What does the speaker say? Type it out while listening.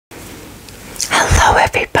Hello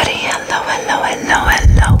everybody, hello, hello, hello,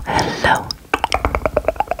 hello, hello.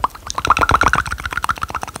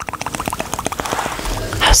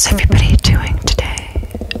 How's everybody doing today?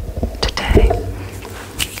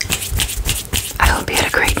 I hope you had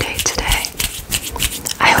a great day today.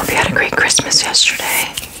 I hope you had a great Christmas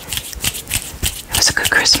yesterday. It was a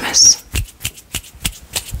good Christmas.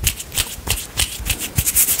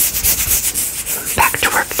 Back to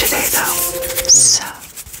work today though, so.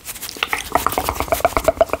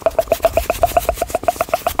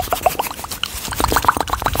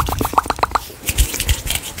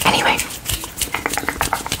 Anyway,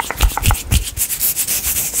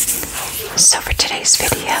 so for today's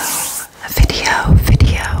video,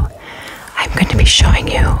 I'm going to be showing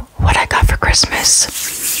you what I got for Christmas.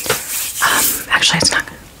 Actually it's not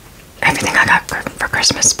everything I got for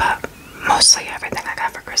Christmas, but mostly everything I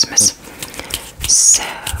got for Christmas. So,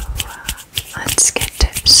 let's get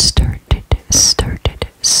started.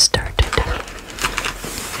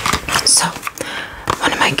 So,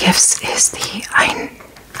 one of my gifts is the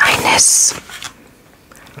JNice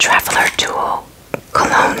Traveler Dual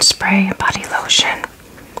Cologne Spray and Body Lotion.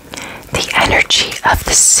 The Energy of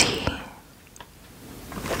the Sea.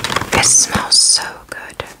 It smells so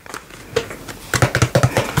good.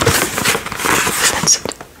 That's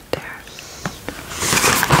it there.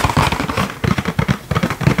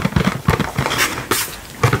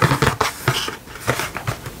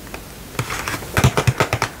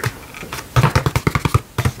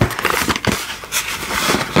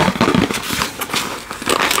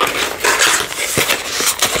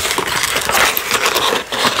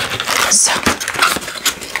 So,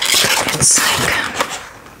 it's like,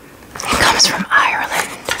 it comes from Ireland.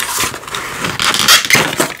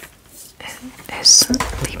 It is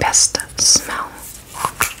the best smell.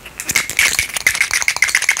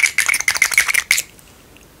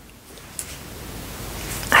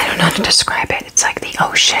 I don't know how to describe it. It's like the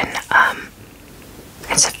ocean.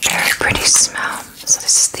 It's a very pretty smell. So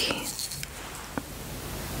this is the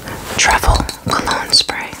Travel Cologne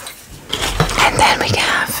Spray. And then we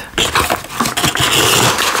have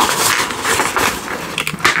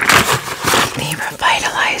the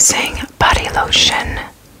Revitalizing Body Lotion.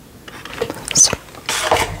 So,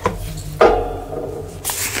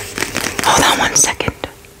 hold on one second.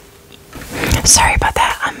 Sorry about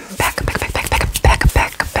that. I'm back.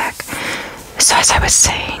 So as I was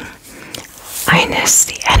saying, JNice,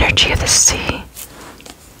 the Energy of the Sea,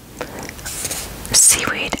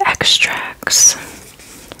 seaweed extracts,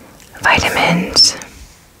 vitamins,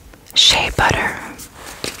 shea butter.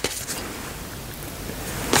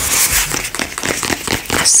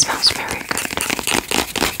 This smells very good.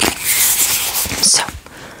 So,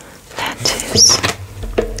 that is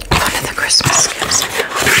one of the Christmas gifts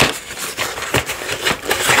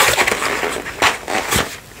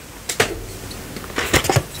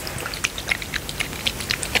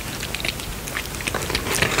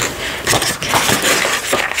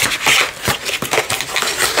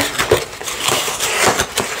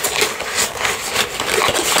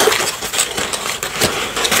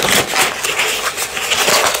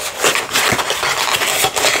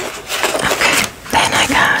I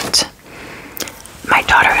got. My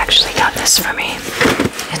daughter actually got this for me.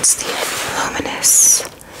 It's the Luminous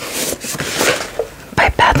by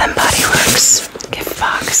Bath & Body Works gift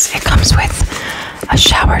box. It comes with a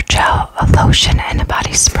shower gel, a lotion, and a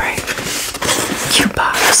body spray. Cute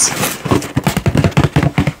box.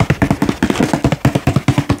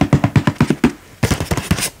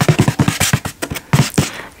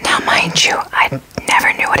 Now mind you, I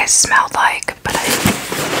never knew what it smelled like, but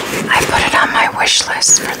I put it on my wish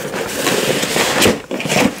list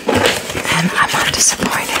and I'm not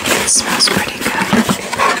disappointed. It smells pretty good.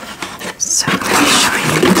 So I'm going to be showing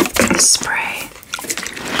you the spray.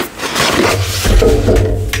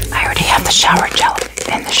 I already have the shower gel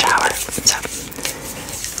in the shower. So,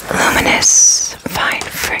 Luminous Fine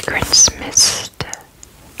Fragrance Mist.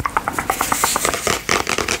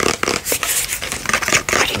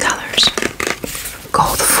 Pretty colors.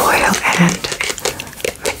 Gold foil and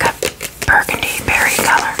makeup burgundy berry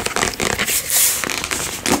color.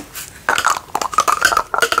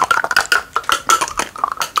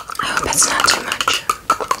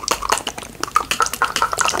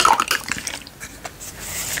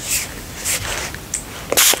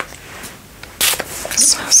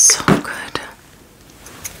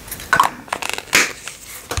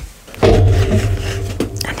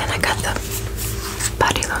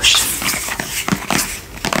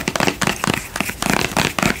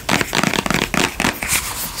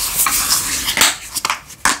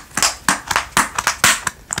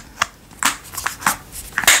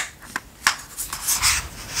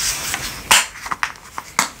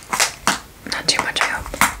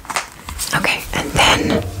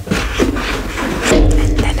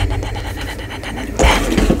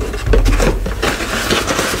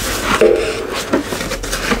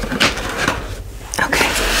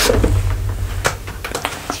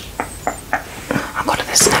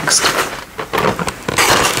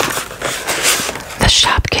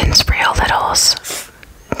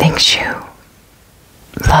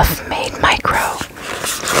 Love Made Micro.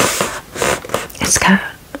 It's got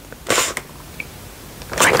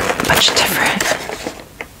like a bunch of different,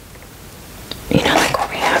 you know, like what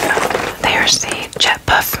we have. There's the Jet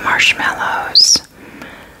Puff Marshmallows,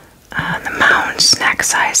 the Mound Snack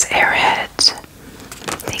Size Airheads,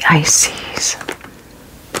 the Ices,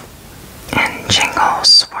 and Jingle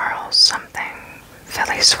Swirl something,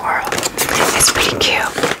 Philly Swirl. It's pretty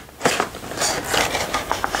cute.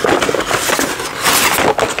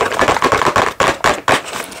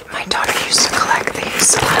 My daughter used to collect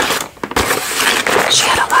these. She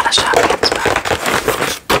had a lot of Shopkins, but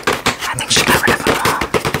I think she got rid of them all.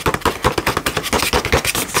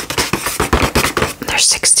 There's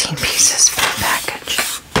 16 pieces per package.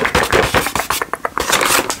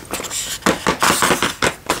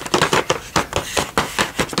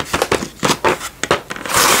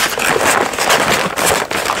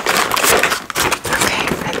 Okay,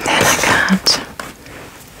 and then I got,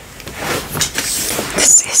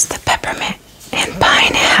 this is the peppermint and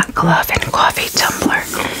pine hat glove and coffee tumbler.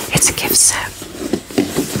 It's a gift set.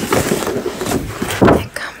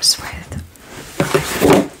 It comes with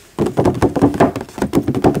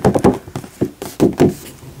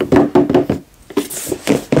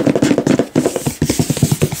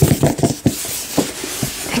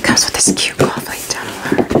this cute coffee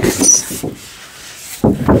tumbler.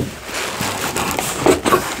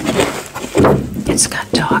 It's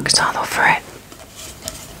got dogs all over it.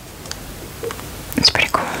 It's pretty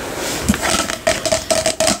cool.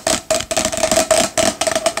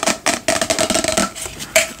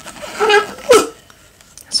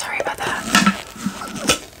 Sorry about that.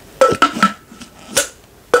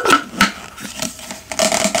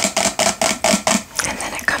 And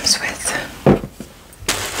then it comes with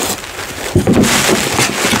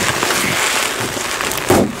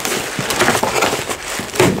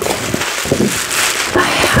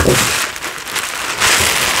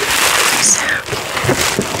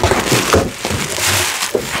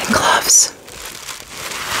and gloves.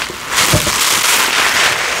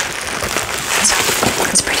 So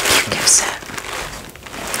it's a pretty cute gift set.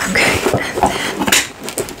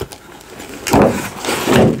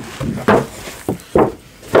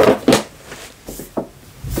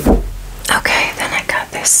 Okay, and then I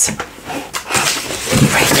got this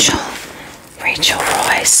Rachel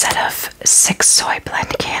Roy set of 6 soy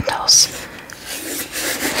blend candles.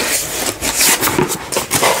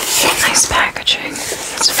 Nice packaging.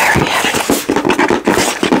 It's very heavy.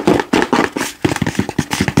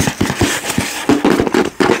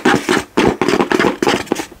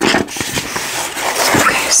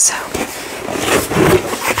 Okay, so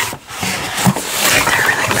they're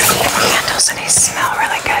really pretty candles and they smell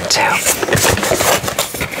really good too.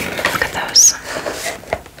 Look at those.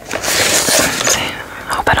 Let's see. I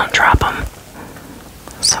hope I don't drop them.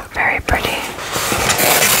 So very pretty.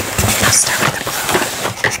 I'll start with the blue one.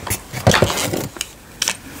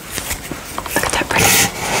 Look at that pretty.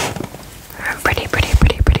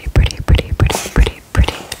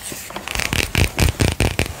 Pretty.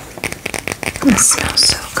 This smells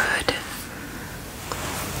so good.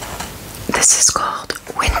 This is called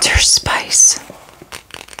Winter Spice.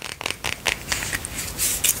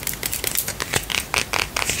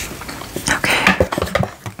 Okay,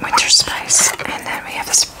 Winter Spice. And then we have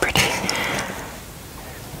this pretty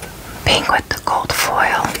pink with the gold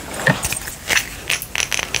foil.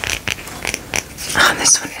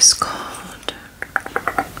 This one is called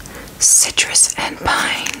Citrus and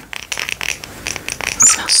Pine. It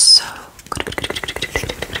smells so good.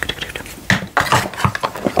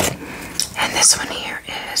 And this one here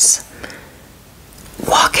is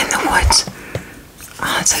Walk in the Woods.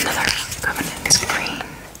 Oh, it's another coming in. It's green.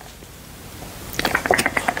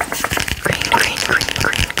 Green.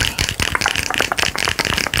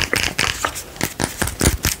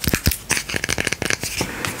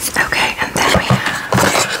 Okay, and then we have,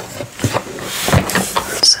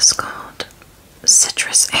 what's this called?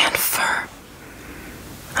 Citrus and Fir.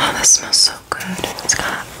 Oh, this smells so good. It's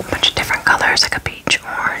got a bunch of different colors, like a peach,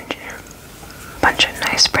 orange, a bunch of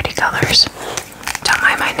nice pretty colors. Don't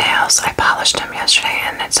mind my nails. I polished them yesterday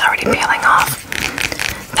and it's already peeling off.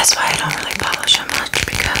 That's why I don't really polish them much,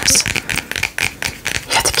 because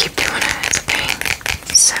you have to keep doing it. It's a pain.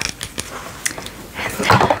 So, and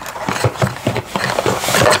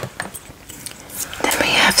then we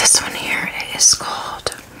have this one here. It is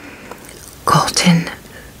called Golden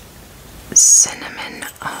Cinnamon.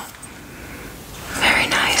 Oh, very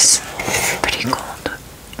nice. Pretty gold.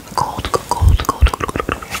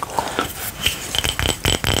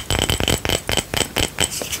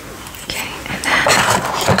 Okay, and then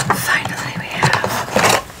finally we have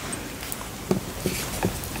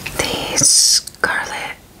It's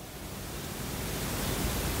scarlet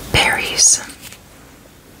berries.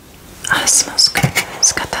 Oh, it smells good.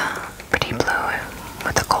 It's got the pretty blue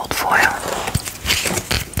with the gold foil.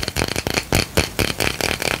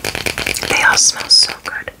 They all smell so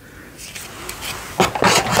good.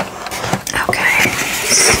 Okay.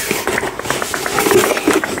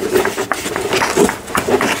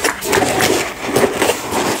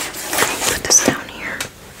 Put this down here.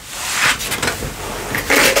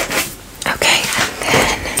 Okay, and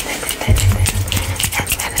then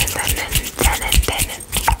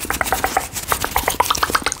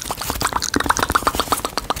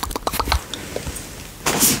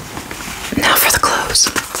now for the clothes.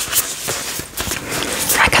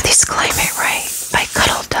 I got these Climate Right by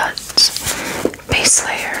Cuddle Duds base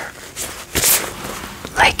layer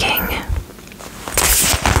legging.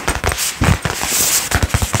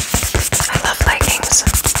 I love leggings.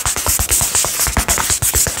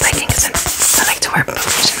 Leggings, and I like to wear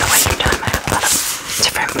boots in the winter time. I have a lot of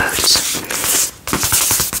different boots.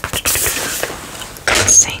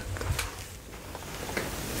 Let's see.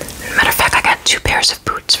 Matter of fact, I got 2 pairs of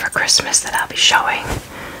boots for Christmas that I'll be showing.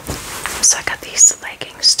 So I got these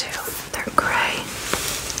leggings too. They're gray.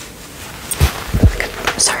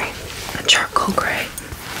 Sorry, a charcoal gray.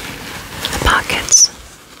 The pockets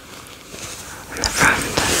on the front.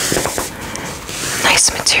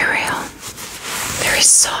 Nice material. Very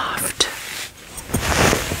soft.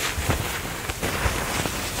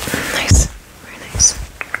 Nice. Very nice.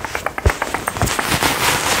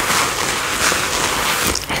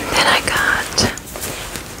 And then I got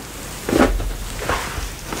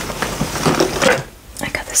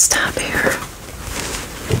this top here.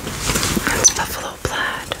 It's buffalo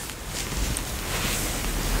plaid.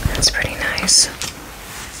 It's pretty nice.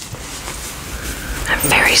 And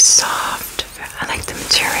very soft. I like the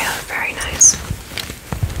material. Very nice.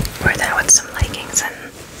 Wear that with some leggings and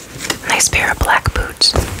a nice pair of black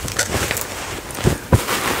boots.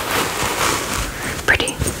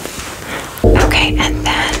 Pretty. Okay, and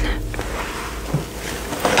then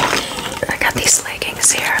I got these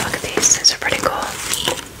leggings here. Look at these. These are pretty cool.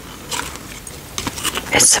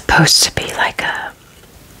 It's supposed to be like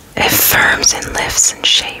it firms and lifts and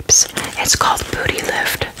shapes. It's called Booty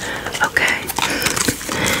Lift. Okay.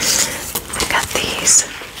 I got these.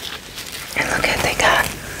 And look at, they got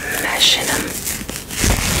mesh in them.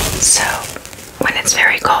 So when it's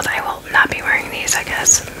very cold, I will not be wearing these, I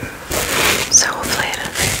guess. So hopefully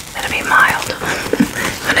it'll be mild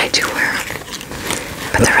when I do wear them.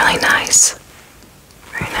 But they're really nice.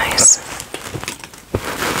 Very nice.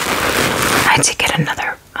 I had to get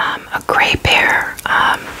another, a gray pair.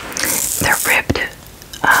 They're ribbed,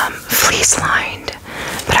 fleece lined,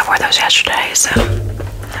 but I wore those yesterday, so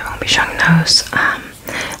I won't be showing those.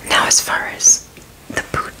 Now as far as the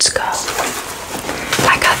boots go,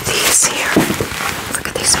 I got these here. Look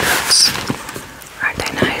at these boots. Aren't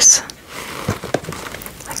they nice?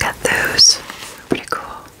 I got those. Pretty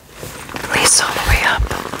cool. Lace all the way up.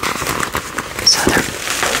 So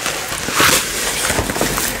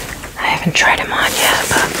I haven't tried them on yet,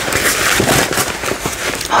 but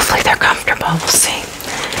hopefully they're comfortable. We'll see.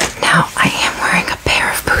 Now I am wearing a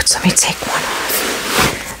pair of boots. Let me take one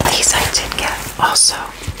off. These I did get also.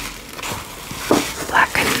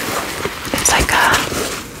 Black and it's like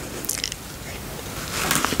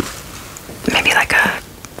maybe like a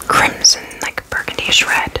crimson, like burgundy-ish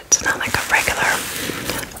red. It's not like a regular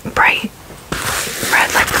bright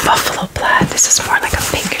red like the buffalo plaid. This is more like a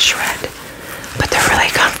pinkish red, but they're really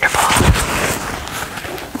comfortable.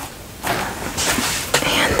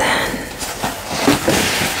 And then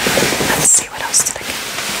let's see, what else did I get?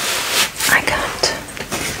 I got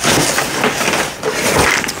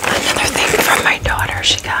another thing from my daughter.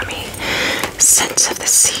 She got me Scents of the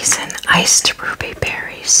Season iced ruby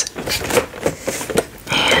berries,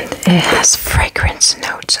 and it has fragrance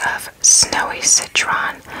notes of snowy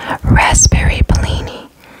citron, raspberry bellini,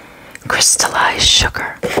 crystallized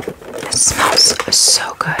sugar. It smells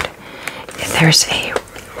so good. There's a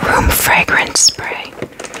room fragrance spray,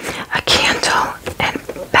 a candle, and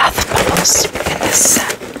bath bubbles in this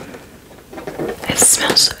set. It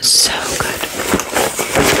smells so good.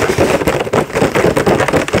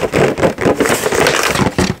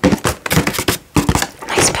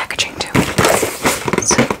 Nice packaging too.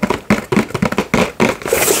 So,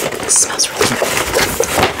 it smells really good.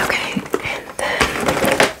 Okay, and then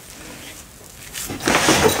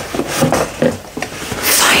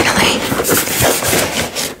finally,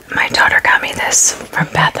 my daughter got me this from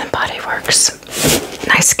Bath and Body Works.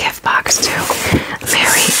 Nice gift box too.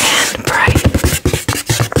 Merry and bright.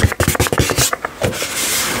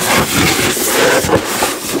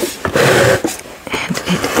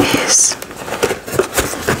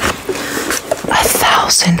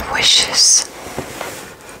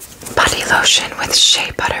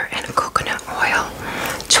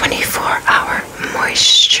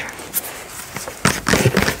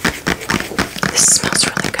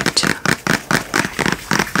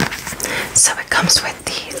 comes with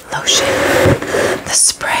the lotion, the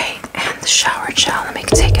spray, and the shower gel. Let me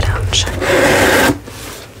take it out and show you.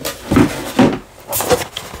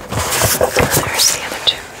 There's the other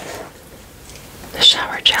two. The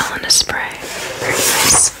shower gel and the spray. Very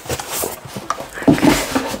nice. Okay,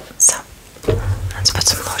 so let's put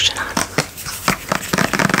some lotion on.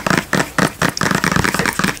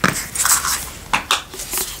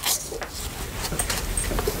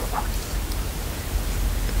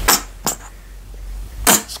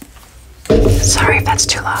 Sorry if that's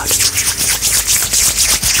too loud. It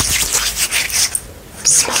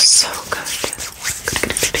smells so good.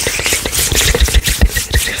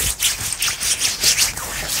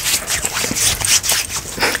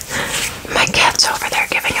 My cat's over there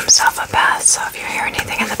giving himself a bath, so if you hear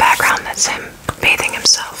anything in the background, that's him bathing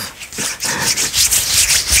himself.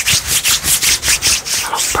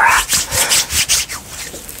 Little brat.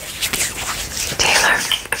 Taylor.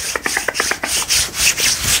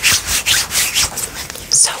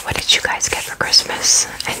 So what did you guys get for Christmas?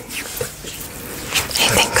 And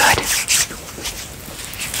anything good?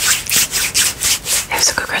 It was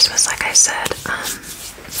a good Christmas, like I said.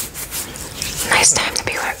 Nice time to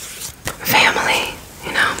be with family,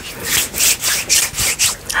 you know.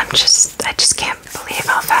 I just can't believe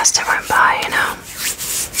how fast it went by, you know.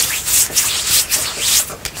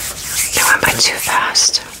 It went by too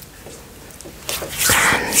fast.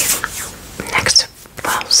 And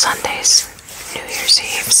Sunday's New Year's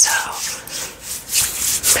Eve, so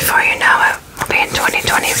before you know it, we'll be in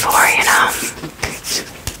 2024, you know.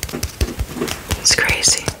 It's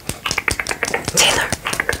crazy. Taylor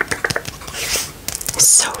is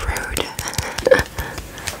so rude.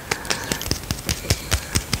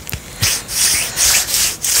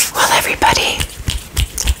 Well, everybody,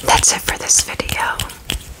 that's it for this video.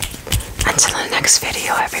 Until the next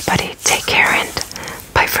video, everybody, take care and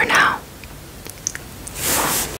bye for now.